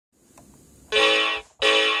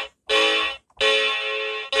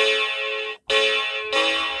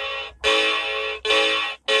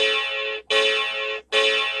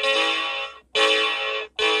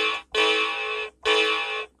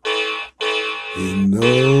He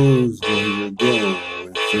knows what you're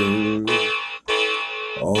going through.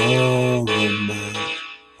 All the night,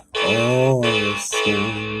 all the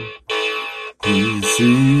storm. He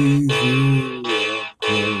sees you up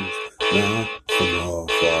close, not from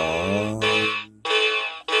afar.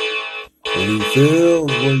 And he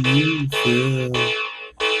feels what you feel.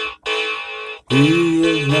 He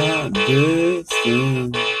is not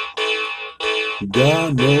distant.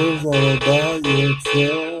 God knows all about your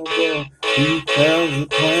trouble. He has a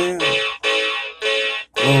plan,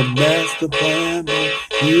 a master plan.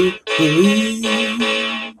 You believe.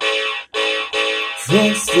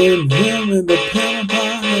 Trust in Him and depend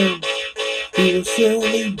upon Him. He will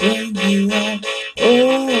surely bring you out.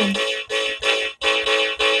 Oh,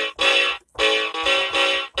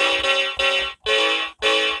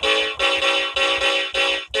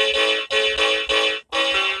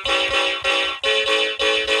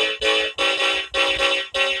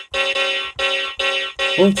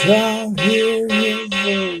 oh, child, hear His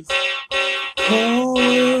voice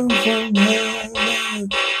calling from heaven,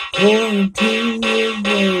 according to His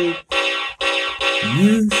word.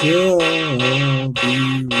 You shall be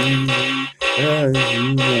relieved, as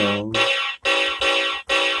you know.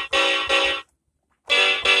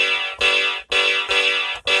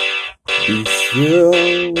 Be still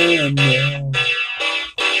and know.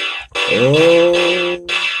 Oh,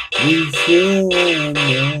 be still and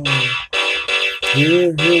know.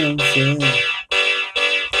 Hear Him say,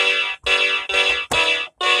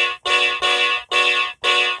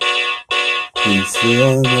 be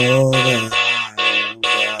still, know that I am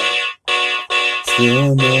God.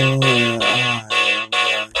 Still know that I am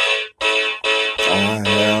God. I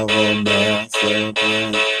have a master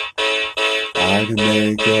plan. I can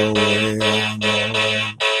make a way on the way.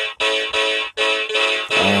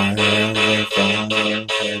 I have a final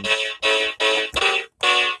say.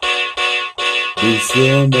 We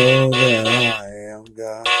still know that I am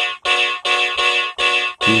God.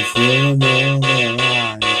 We still know that I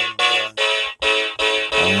am God.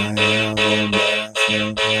 I have a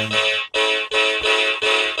master plan.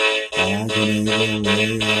 I can make a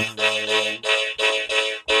way on the way.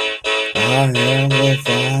 I have a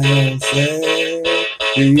final say.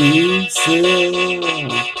 Be still.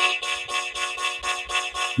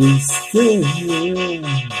 Be still.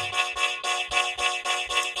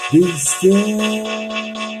 Be still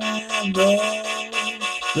and know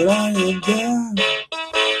that I am God.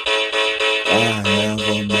 I have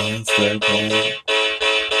a master plan.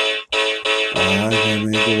 I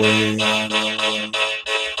can make a way out of the way.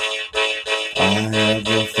 I have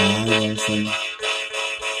a final say.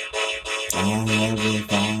 I have a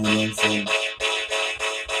final say.